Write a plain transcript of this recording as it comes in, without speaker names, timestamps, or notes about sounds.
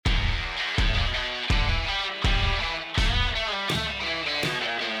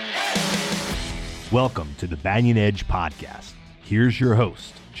Welcome to the Banyan Edge Podcast. Here's your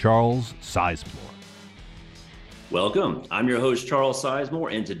host, Charles Sizemore. Welcome. I'm your host, Charles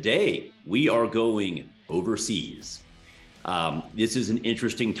Sizemore, and today we are going overseas. This is an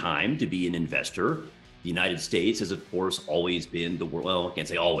interesting time to be an investor. The United States has, of course, always been the world. Well, I can't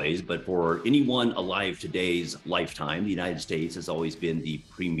say always, but for anyone alive today's lifetime, the United States has always been the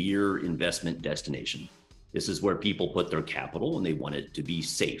premier investment destination. This is where people put their capital and they want it to be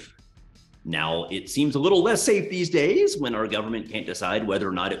safe. Now, it seems a little less safe these days when our government can't decide whether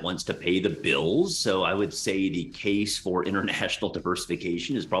or not it wants to pay the bills. So I would say the case for international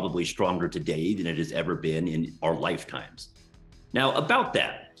diversification is probably stronger today than it has ever been in our lifetimes. Now, about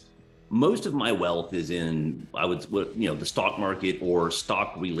that, most of my wealth is in, the stock market or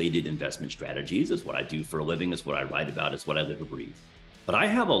stock-related investment strategies. It's what I do for a living. It's what I write about. It's what I live and breathe. But I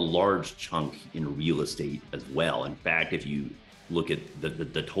have a large chunk in real estate as well. In fact, if you look at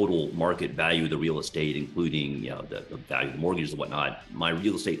the total market value of the real estate, including the value of the mortgages and whatnot, my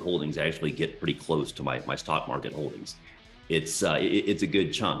real estate holdings actually get pretty close to my stock market holdings. It's a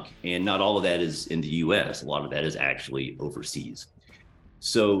good chunk, and not all of that is in the U.S. A lot of that is actually overseas.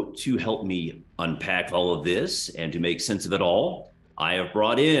 So to help me unpack all of this and to make sense of it all, I have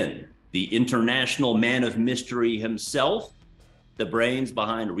brought in the international man of mystery himself, the brains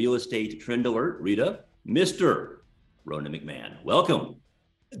behind Real Estate Trend Alert, Rita, Mr. Ronan McMahon. Welcome.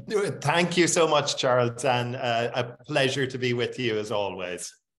 Thank you so much, Charles, and a pleasure to be with you as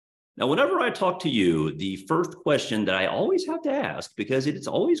always. Now, whenever I talk to you, the first question that I always have to ask, because it's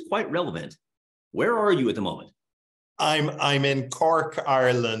always quite relevant, where are you at the moment? I'm in Cork,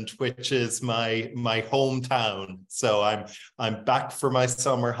 Ireland, which is my hometown. So I'm back for my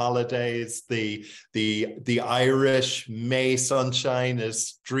summer holidays. The Irish May sunshine is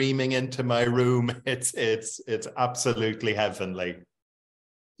streaming into my room. It's absolutely heavenly.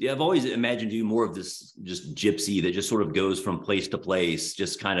 Yeah, I've always imagined you more of this just gypsy that just sort of goes from place to place,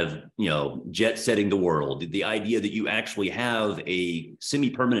 just kind of, jet setting the world. The idea that you actually have a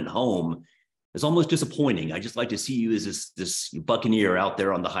semi-permanent home is almost disappointing. I just like to see you as this buccaneer out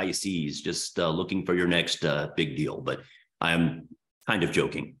there on the high seas, just looking for your next big deal. But I'm kind of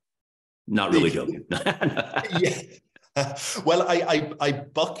joking, not really joking. Yeah. Well, I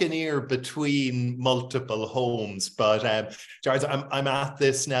buccaneer between multiple homes, but Charles, I'm at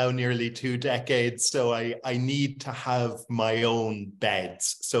this now nearly 2 decades, so I need to have my own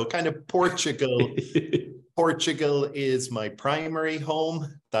beds. So kind of Portugal is my primary home.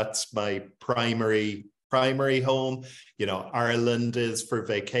 That's my primary home. Ireland is for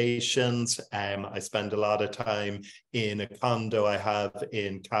vacations. I spend a lot of time in a condo I have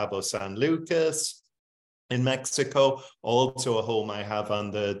in Cabo San Lucas in Mexico, also a home I have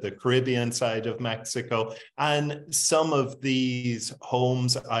on the Caribbean side of Mexico. And some of these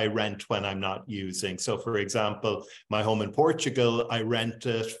homes I rent when I'm not using. So for example, my home in Portugal, I rent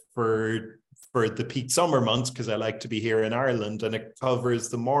it for the peak summer months because I like to be here in Ireland, and it covers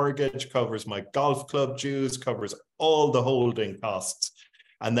the mortgage, covers my golf club dues, covers all the holding costs.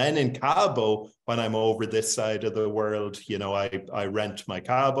 And then in Cabo, when I'm over this side of the world, I rent my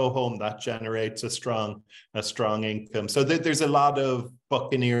Cabo home. That generates a strong income. So there's a lot of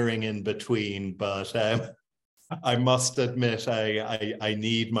buccaneering in between, but I must admit I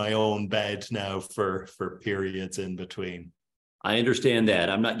need my own bed now for periods in between. I understand that.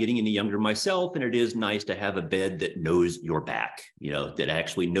 I'm not getting any younger myself, and it is nice to have a bed that knows your back, that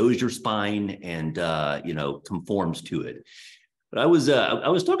actually knows your spine and, conforms to it. But I was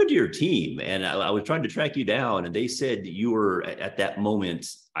talking to your team, and I was trying to track you down, and they said you were at that moment,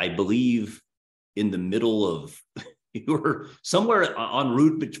 I believe, in the middle of, you were somewhere en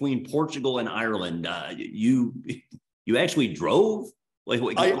route between Portugal and Ireland. You actually drove? Like,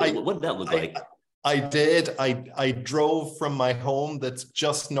 what did that look like? I did. I drove from my home that's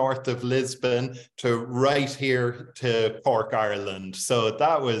just north of Lisbon to right here to Cork, Ireland. So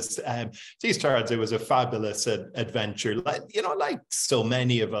that was, Charles, it was a fabulous adventure. Like so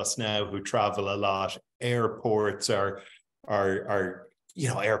many of us now who travel a lot, airports are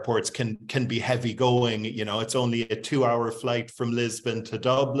airports can be heavy going. It's only a 2-hour flight from Lisbon to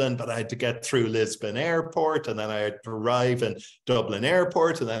Dublin, but I had to get through Lisbon Airport, and then I had to arrive in Dublin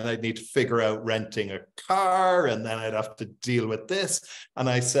Airport, and then I'd need to figure out renting a car, and then I'd have to deal with this. And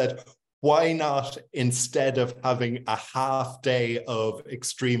I said, why not, instead of having a half day of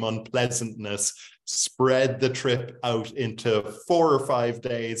extreme unpleasantness, spread the trip out into 4 or 5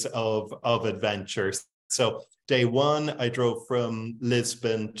 days of adventure? So day one, I drove from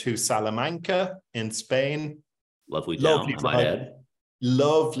Lisbon to Salamanca in Spain. Lovely town, I might add.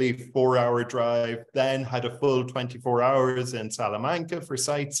 Lovely 4-hour drive. Then had a full 24 hours in Salamanca for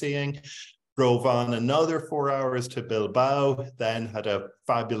sightseeing. drove on another 4 hours to Bilbao, then had a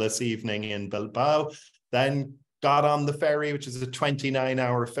fabulous evening in Bilbao, then got on the ferry, which is a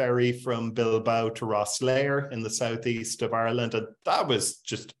 29-hour ferry from Bilbao to Rosslare in the southeast of Ireland. And that was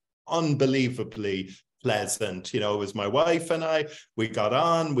just unbelievably pleasant. It was my wife and I. We got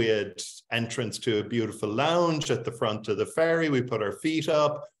on, we had entrance to a beautiful lounge at the front of the ferry. We put our feet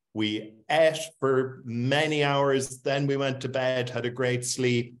up. We ate for many hours, then we went to bed, had a great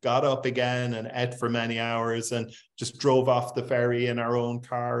sleep, got up again and ate for many hours, and just drove off the ferry in our own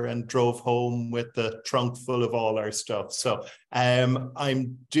car and drove home with the trunk full of all our stuff. So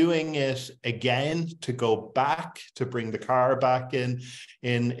I'm doing it again to go back, to bring the car back in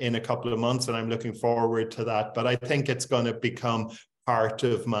a couple of months, and I'm looking forward to that. But I think it's going to become part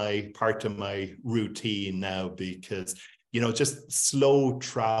of my routine now, because just slow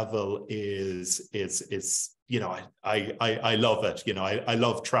travel is I love it. I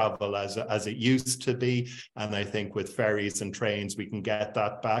love travel as it used to be. And I think with ferries and trains, we can get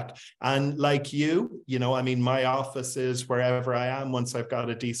that back. And like my office is wherever I am once I've got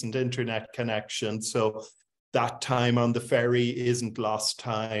a decent internet connection. So that time on the ferry isn't lost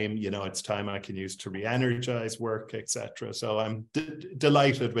time. It's time I can use to re-energize work, etc. So I'm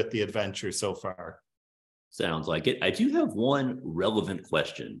delighted with the adventure so far. Sounds like it. I do have one relevant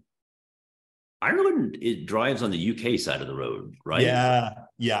question. Ireland, it drives on the UK side of the road, right?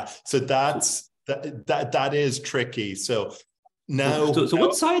 Yeah. So that is tricky. So now, so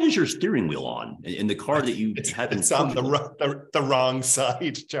what side is your steering wheel on in the car that you have? It's on the wrong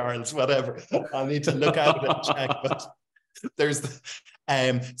side, Charles. Whatever. I need to look out and check. But there's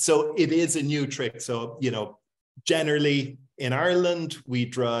so it is a new trick. So generally, in Ireland, we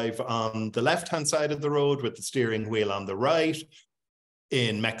drive on the left-hand side of the road with the steering wheel on the right.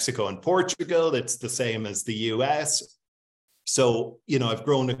 In Mexico and Portugal, it's the same as the US. So, I've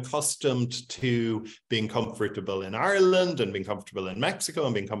grown accustomed to being comfortable in Ireland and being comfortable in Mexico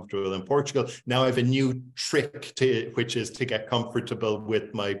and being comfortable in Portugal. Now I have a new trick which is to get comfortable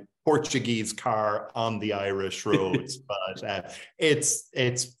with my Portuguese car on the Irish roads. But it's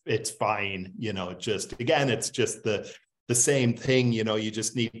fine, it's just the same thing. You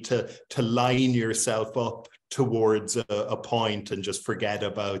just need to line yourself up towards a point and just forget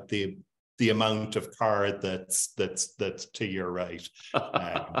about the amount of car that's to your right.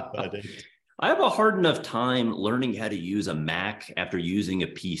 I have a hard enough time learning how to use a Mac after using a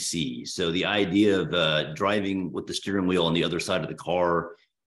PC. So the idea of driving with the steering wheel on the other side of the car,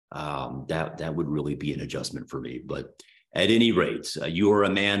 that would really be an adjustment for me. But at any rate, you are a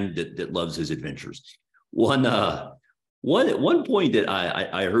man that loves his adventures. One point that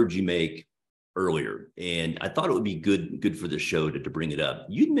I heard you make earlier, and I thought it would be good for the show to bring it up.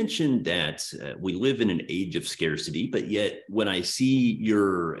 You'd mentioned that we live in an age of scarcity, but yet when I see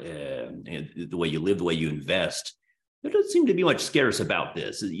the way you live, the way you invest, there doesn't seem to be much scarce about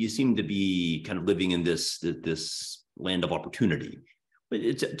this. You seem to be kind of living in this land of opportunity.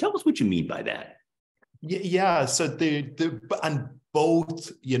 But tell us what you mean by that. Yeah. So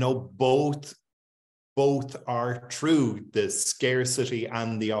both are true, the scarcity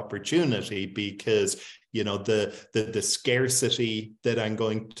and the opportunity, because the scarcity that I'm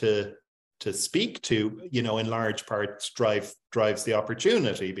going to speak to, in large part drives the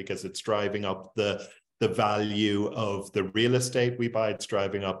opportunity, because it's driving up the value of the real estate we buy. It's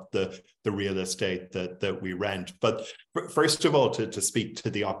driving up the real estate that we rent. But first of all, to speak to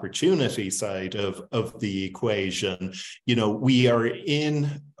the opportunity side of the equation, we are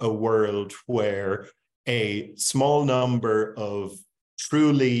in a world where a small number of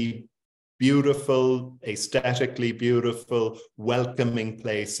truly beautiful, aesthetically beautiful, welcoming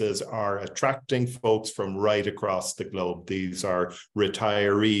places are attracting folks from right across the globe. These are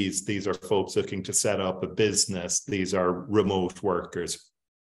retirees. These are folks looking to set up a business. These are remote workers.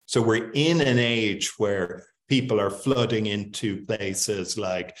 So we're in an age where people are flooding into places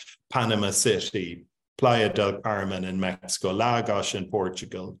like Panama City, Playa del Carmen in Mexico, Lagos in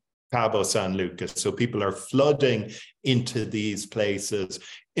Portugal, Cabo San Lucas. So people are flooding into these places,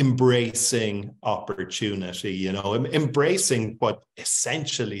 embracing opportunity, embracing what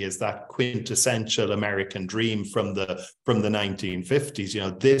essentially is that quintessential American dream from the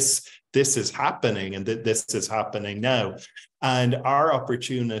 1950s. This is happening, and this is happening now. And our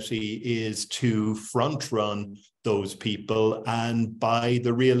opportunity is to front run those people and buy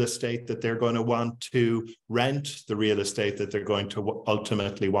the real estate that they're going to want to rent, the real estate that they're going to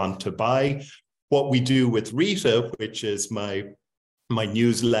ultimately want to buy. What we do with Rita, which is my my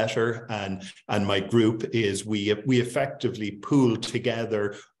newsletter and my group is we effectively pool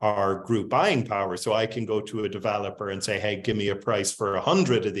together our group buying power. So I can go to a developer and say, hey, give me a price for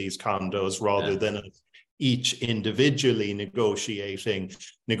 100 of these condos rather than each individually negotiating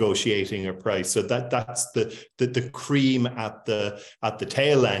a price. So that's the cream at the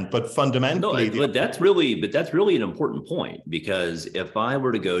tail end. But fundamentally, but that's really an important point, because if I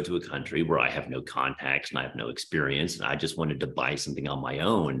were to go to a country where I have no contacts and I have no experience and I just wanted to buy something on my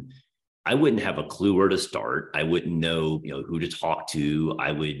own, I wouldn't have a clue where to start. I wouldn't know, who to talk to.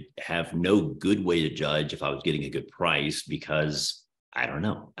 I would have no good way to judge if I was getting a good price, because I don't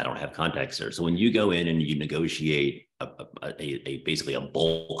know. I don't have contacts there. So when you go in and you negotiate basically a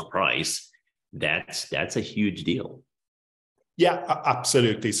bulk price, that's a huge deal. Yeah,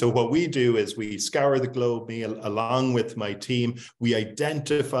 absolutely. So what we do is we scour the globe, me along with my team. We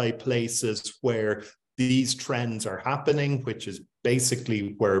identify places where these trends are happening, which is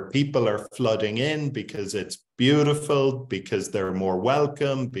basically where people are flooding in because it's beautiful, because they're more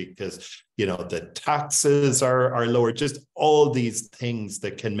welcome, because the taxes are lower, just all these things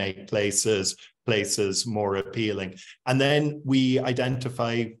that can make places more appealing. And then we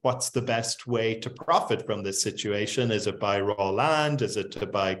identify what's the best way to profit from this situation. Is it buy raw land? Is it to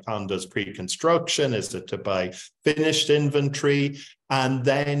buy condos pre-construction? Is it to buy finished inventory? And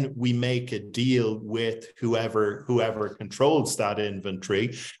then we make a deal with whoever controls that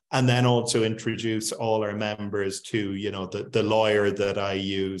inventory, and then also introduce all our members to the lawyer that I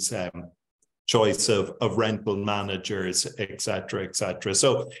use, choice of rental managers, et cetera, et cetera.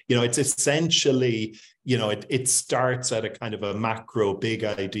 So, it's essentially, it starts at a kind of a macro big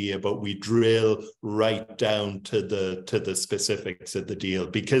idea, but we drill right down to the specifics of the deal,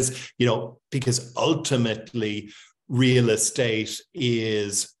 because ultimately real estate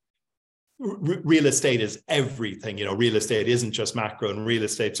is everything. Real estate isn't just macro, and real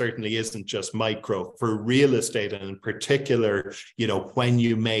estate certainly isn't just micro. For real estate, and in particular, when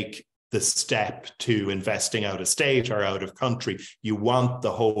you make the step to investing out of state or out of country, you want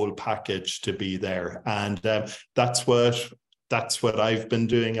the whole package to be there. And that's what I've been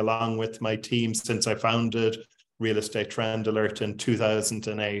doing along with my team since I founded Real Estate Trend Alert in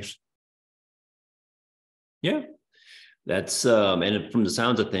 2008. Yeah, that's and from the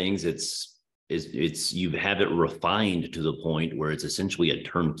sounds of things, it's you have it refined to the point where it's essentially a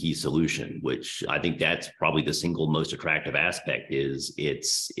turnkey solution, which I think that's probably the single most attractive aspect. Is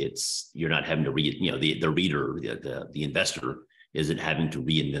it's you're not having to the reader, the investor isn't having to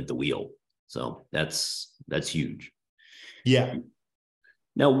reinvent the wheel. So that's huge. Yeah.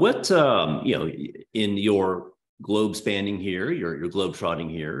 Now, what in your globe spanning here, your globe trotting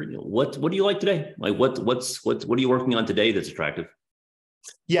here, what do you like today? Like what are you working on today that's attractive?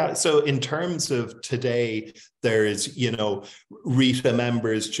 Yeah, so in terms of today, there's, RETA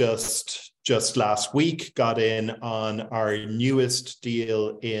members just last week got in on our newest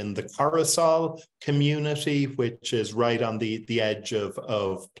deal in the Coruscant community, which is right on the edge of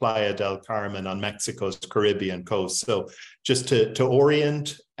Playa del Carmen on Mexico's Caribbean coast. So just to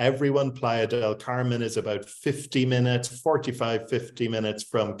orient everyone, Playa del Carmen is about 50 minutes from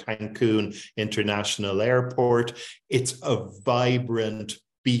Cancun International Airport. It's a vibrant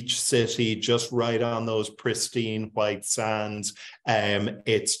beach city just right on those pristine white sands.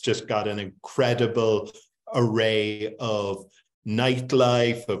 It's just got an incredible array of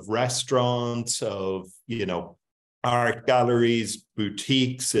nightlife, of restaurants, of art galleries,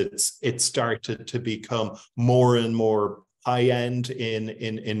 boutiques. It's started to become more and more high-end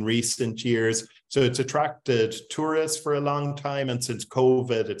in recent years. So it's attracted tourists for a long time. And since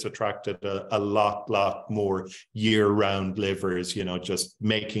COVID, it's attracted a lot more year-round livers, just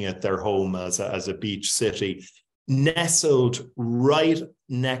making it their home as a beach city. Nestled right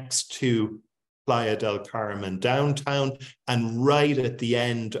next to Playa del Carmen downtown and right at the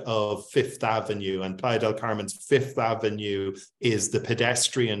end of Fifth Avenue. And Playa del Carmen's Fifth Avenue is the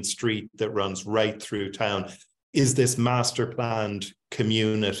pedestrian street that runs right through town, is this master planned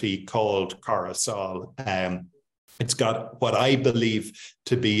community called Coruscant. It's got what I believe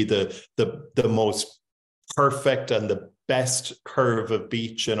to be the most perfect and the best curve of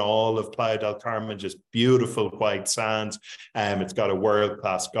beach in all of Playa del Carmen, just beautiful white sands. It's got a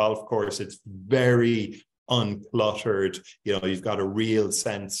world-class golf course. It's very uncluttered. You've got a real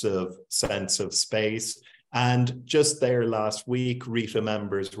sense of space. And just there last week, RETA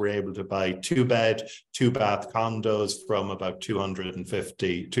members were able to buy 2-bed, 2-bath condos from about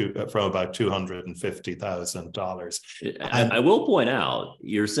 $250,000. And I will point out,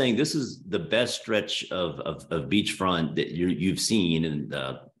 you're saying this is the best stretch of beachfront that you've seen in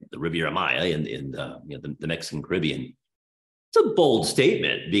the Riviera Maya in the Mexican Caribbean. It's a bold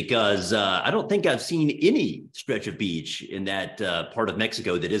statement because I don't think I've seen any stretch of beach in that part of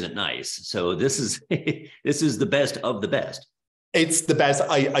Mexico that isn't nice. So this is this is the best of the best. It's the best.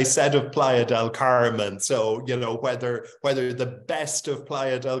 I said of Playa del Carmen. So, whether the best of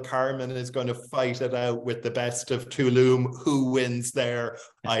Playa del Carmen is going to fight it out with the best of Tulum, who wins there,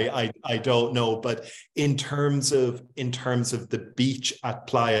 I don't know. But in terms of the beach at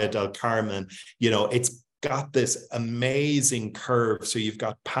Playa del Carmen, it's got this amazing curve. So you've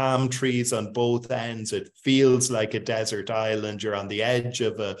got palm trees on both ends. It feels like a desert island. You're on the edge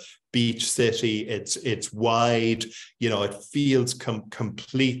of a beach city. It's wide. It feels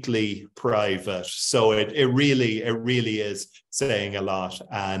completely private. So it really is saying a lot.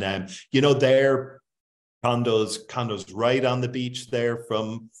 And their condos right on the beach there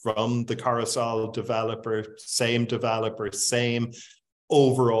from the Carousel developer, same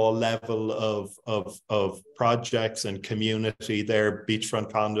overall level of projects and community. Their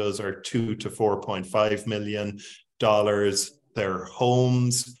beachfront condos are $2 to $4.5 million. Their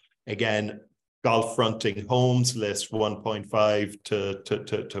homes, again, golf fronting homes list $1.5 to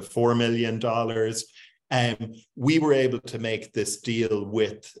 $4 million. We were able to make this deal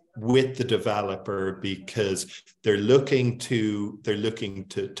with the developer because they're looking to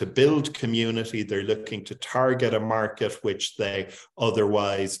build community. They're looking to target a market which they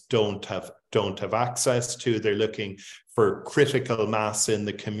otherwise don't have access to. They're looking for critical mass in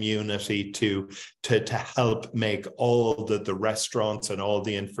the community to help make all the restaurants and all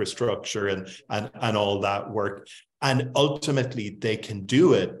the infrastructure and all that work. And ultimately, they can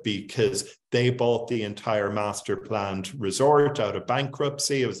do it because they bought the entire master planned resort out of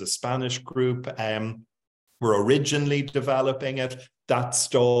bankruptcy. It was a Spanish group were originally developing it. That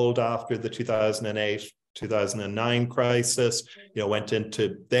stalled after the 2009 crisis. They went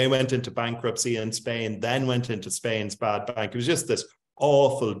into bankruptcy in Spain, then went into Spain's bad bank. It was just this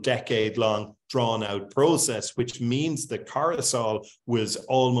awful decade-long drawn-out process, which means the Carousel was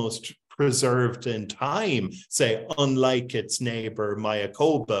almost preserved in time, say, unlike its neighbor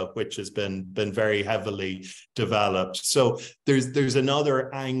Mayakoba, which has been very heavily developed. So there's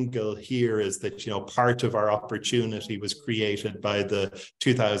another angle here, is that part of our opportunity was created by the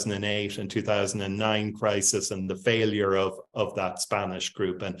 2008 and 2009 crisis and the failure of that Spanish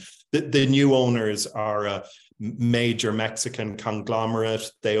group. And the new owners are a major Mexican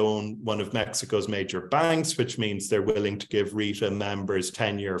conglomerate. They own one of Mexico's major banks, which means they're willing to give RITA members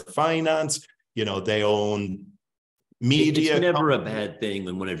 10-year finance. They own media. It's never a bad thing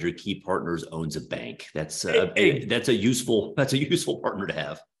when one of your key partners owns a bank. That's a useful partner to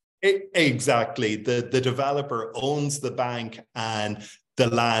have. Exactly. The developer owns the bank, and the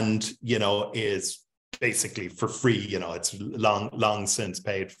land, is basically for free. It's long since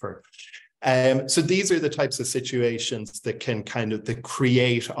paid for. So these are the types of situations that can that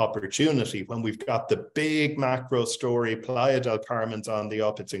create opportunity. When we've got the big macro story, Playa del Carmen's on the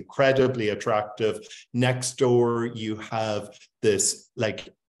up, it's incredibly attractive. Next door, you have this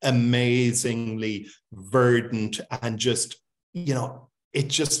amazingly verdant and just, it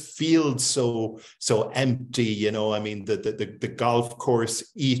just feels so empty, I mean, the golf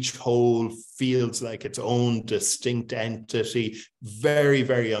course, each hole feels like its own distinct entity, very,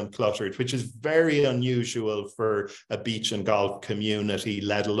 very uncluttered, which is very unusual for a beach and golf community,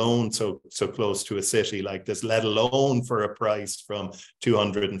 let alone so close to a city like this, let alone for a price from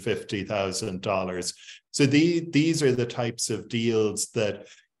 $250,000. So these are the types of deals that,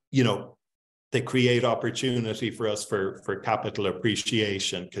 they create opportunity for us for capital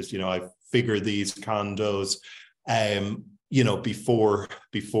appreciation, because, I figure these condos,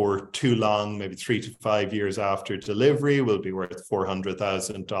 before too long, maybe 3 to 5 years after delivery, will be worth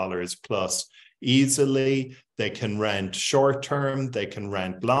 $400,000 plus easily. They can rent short term, they can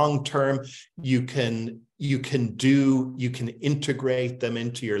rent long term. You can integrate them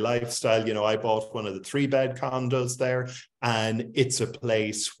into your lifestyle. I bought one of the 3-bed condos there, and it's a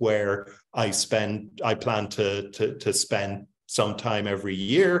place where I plan to spend some time every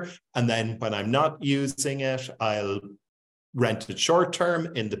year. And then when I'm not using it, I'll rent it short term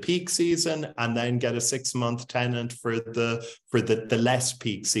in the peak season, and then get a 6-month tenant for the less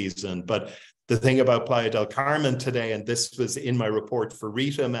peak season. But the thing about Playa del Carmen today, and this was in my report for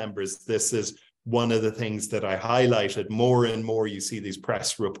RITA members, this is one of the things that I highlighted. More and more you see these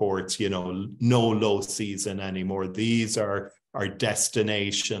press reports, no low season anymore. These are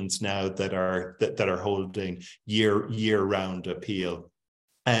destinations now that are holding year-round appeal.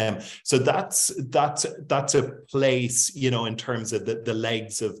 So that's a place, in terms of the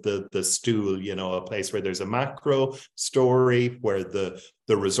legs of the stool, a place where there's a macro story, where the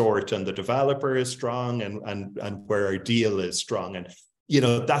resort and the developer is strong, and where our deal is strong. And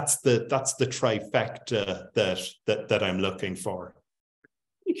that's the trifecta that I'm looking for.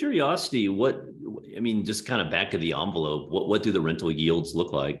 Curiosity, just kind of back of the envelope, what do the rental yields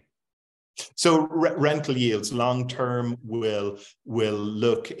look like? So rental yields long term will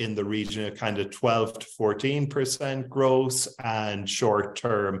look in the region of kind of 12 to 14% gross, and short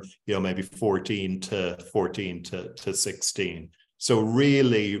term, maybe 14 to 16. So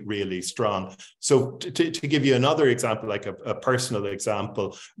really, really strong. So to give you another example, like a personal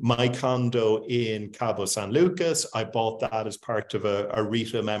example, my condo in Cabo San Lucas, I bought that as part of a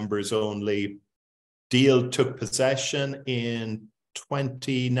RETA members only deal, took possession in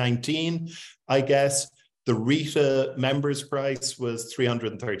 2019, I guess. The RETA members price was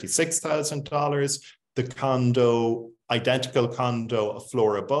 $336,000. The identical condo a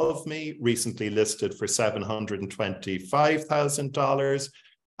floor above me, recently listed for $725,000.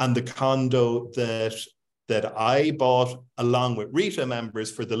 And the condo that I bought along with RETA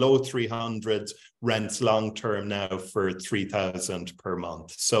members for the low 300s rents long-term now for $3,000 per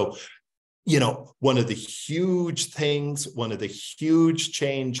month. So one of the huge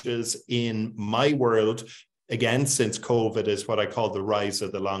changes in my world, again, since COVID, is what I call the rise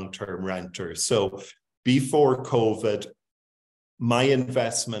of the long-term renter. So before COVID, my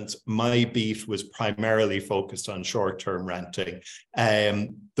investments, my beat was primarily focused on short-term renting.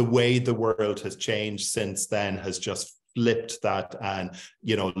 The way the world has changed since then has just flipped that, and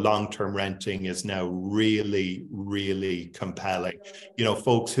long-term renting is now really, really compelling.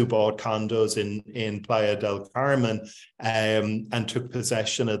 Folks who bought condos in Playa del Carmen and took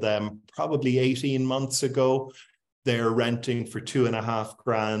possession of them probably 18 months ago, they're renting for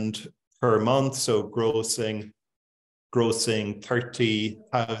 $2,500 per month, so grossing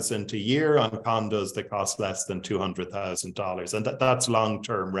 $30,000 a year on condos that cost less than $200,000, and that's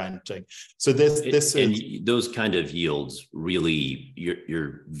long-term renting. So this is those kind of yields. Really,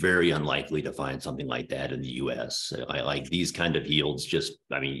 you're very unlikely to find something like that in the U.S. I like these kind of yields. They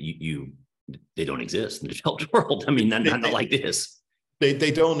don't exist in the developed world. Not like this.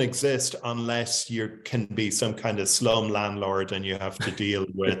 They don't exist unless you can be some kind of slum landlord and you have to deal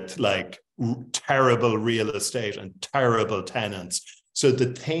with like terrible real estate and terrible tenants. So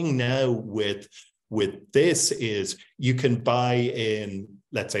the thing now with this is you can buy in,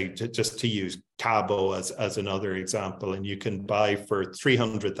 let's say, just to use Cabo as another example, and you can buy for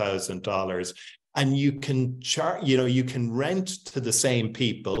 $300,000. And you can you can rent to the same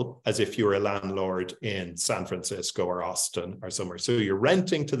people as if you were a landlord in San Francisco or Austin or somewhere. So you're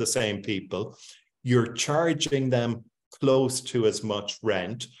renting to the same people, you're charging them close to as much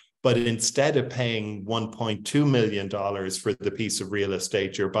rent, but instead of paying $1.2 million for the piece of real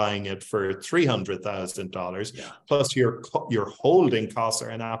estate, you're buying it for $300,000. Yeah. Plus your holding costs are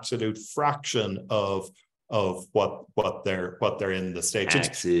an absolute fraction of what they're in the States.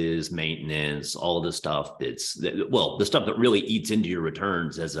 Taxes, maintenance, all the stuff the stuff that really eats into your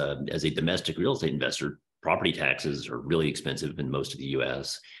returns as a domestic real estate investor. Property taxes are really expensive in most of the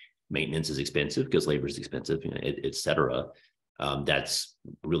U.S. Maintenance is expensive because labor is expensive, et cetera. That's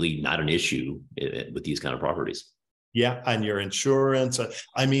really not an issue with these kind of properties. Yeah, and your insurance.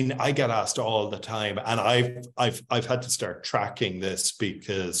 I get asked all the time, and I've had to start tracking this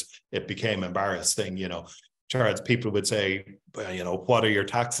because it became embarrassing. Charles, people would say, what are your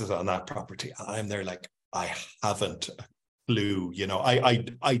taxes on that property? And I'm there like, I haven't a clue.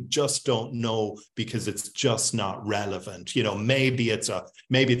 I just don't know, because it's just not relevant. Maybe it's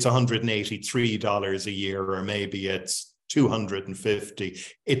 $183 a year, or maybe it's $250.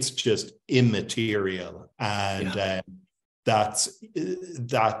 It's just immaterial. And that's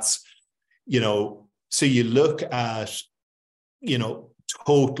so you look at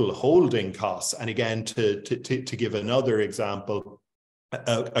total holding costs. And again, to give another example,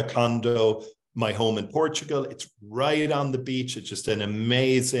 a condo, my home in Portugal, it's right on the beach. It's just an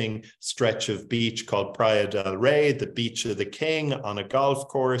amazing stretch of beach called Praia del Rei, the beach of the king, on a golf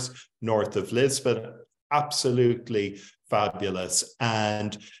course north of Lisbon. Absolutely fabulous.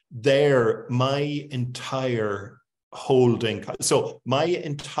 And there, my entire holding, so my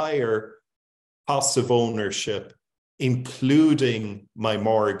entire cost of ownership including my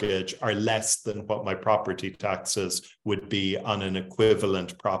mortgage, are less than what my property taxes would be on an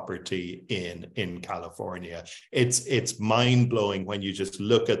equivalent property in California. It's mind-blowing when you just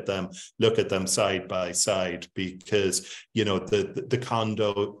look at them side by side, because the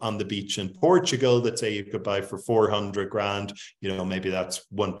condo on the beach in Portugal that say you could buy for 400 grand, maybe that's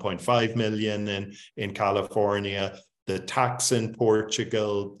 1.5 million in California. The tax in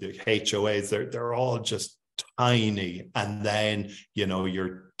Portugal, the HOAs, they're all just tiny. And then,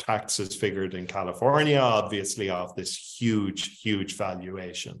 your taxes figured in California, obviously, off this huge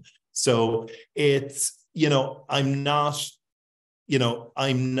valuation. So it's, I'm not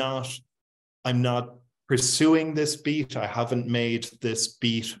pursuing this beat. I haven't made this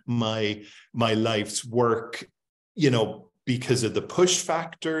beat my life's work, because of the push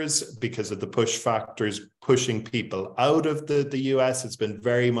factors pushing people out of the US. It's been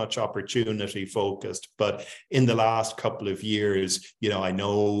very much opportunity focused. But in the last couple of years, I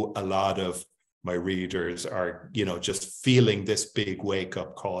know a lot of my readers are, just feeling this big wake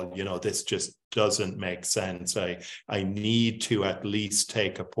up call. This just doesn't make sense. I need to at least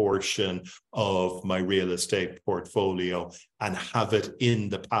take a portion of my real estate portfolio and have it in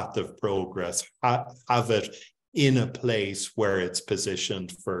the path of progress, have it in a place where it's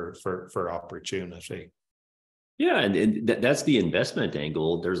positioned for opportunity. Yeah, and that's the investment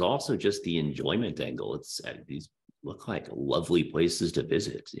angle. There's also just the enjoyment angle. It's these look like lovely places to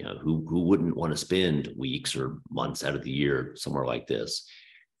visit. Who wouldn't want to spend weeks or months out of the year somewhere like this?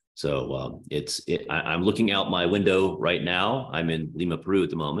 So I'm looking out my window right now. I'm in Lima, Peru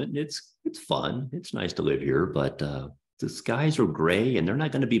at the moment. It's fun. It's nice to live here, but the skies are gray and they're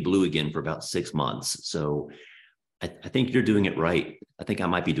not going to be blue again for about 6 months. So I think you're doing it right. I think I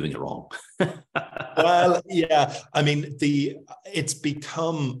might be doing it wrong. Well, yeah. I mean, it's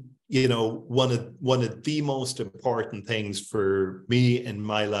become, one of the most important things for me in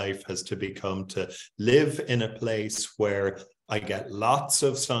my life has to become to live in a place where I get lots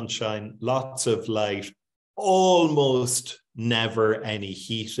of sunshine, lots of light, almost never any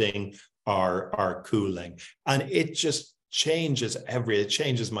heating or cooling. And it just changes it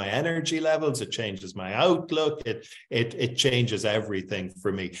changes my energy levels, it changes my outlook, it changes everything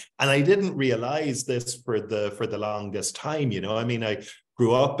for me. And I didn't realize this for the longest time. I mean, I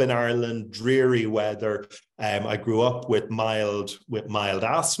grew up in Ireland, dreary weather. I grew up with mild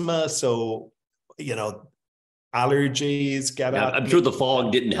asthma, so allergies get at I'm me. sure the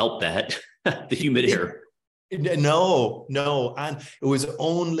fog didn't help that. The humid air. No, and it was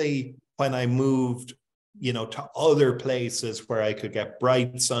only when I moved to other places where I could get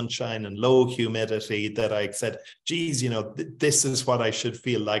bright sunshine and low humidity that I said, geez, this is what I should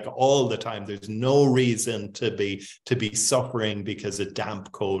feel like all the time. There's no reason to be suffering because of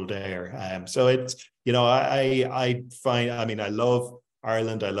damp, cold air. So it's, I find, I mean, I love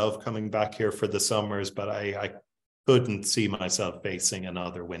Ireland. I love coming back here for the summers, but I couldn't see myself facing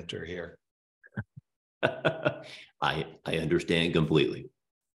another winter here. I understand completely.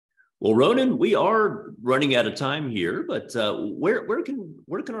 Well, Ronan, we are running out of time here, but where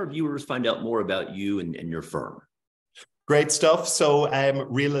can our viewers find out more about you and your firm? Great stuff. So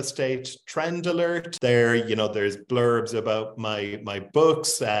Real Estate Trend Alert, there, there's blurbs about my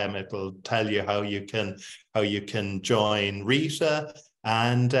books. It'll tell you how you can join Rita,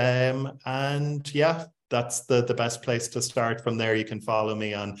 and yeah, that's the best place to start. From there, you can follow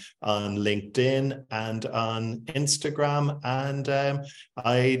me on LinkedIn and on Instagram, and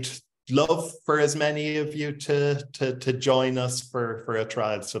I'd love for as many of you to join us for a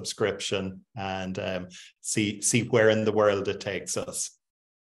trial subscription and see where in the world it takes us.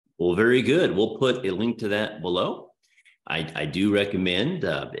 Well, very good. We'll put a link to that below. I do recommend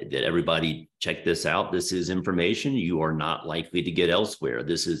that everybody check this out. This is information you are not likely to get elsewhere.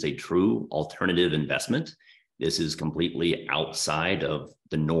 This is a true alternative investment. This is completely outside of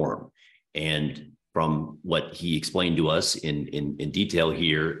the norm. And from what he explained to us in detail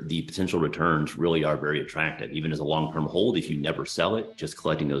here, the potential returns really are very attractive. Even as a long-term hold, if you never sell it, just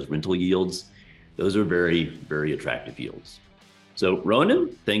collecting those rental yields, those are very, very attractive yields. So Ronan,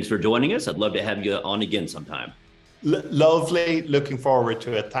 thanks for joining us. I'd love to have you on again sometime. Lovely. Looking forward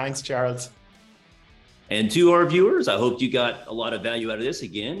to it. Thanks, Charles. And to our viewers, I hope you got a lot of value out of this.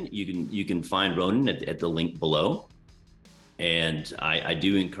 Again, you can find Ronan at the link below. And I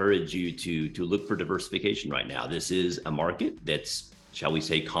do encourage you to look for diversification right now. This is a market that's, shall we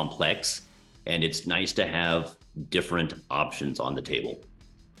say, complex, and it's nice to have different options on the table.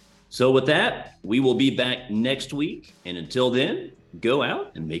 So with that, we will be back next week. And until then, go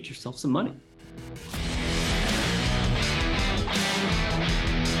out and make yourself some money.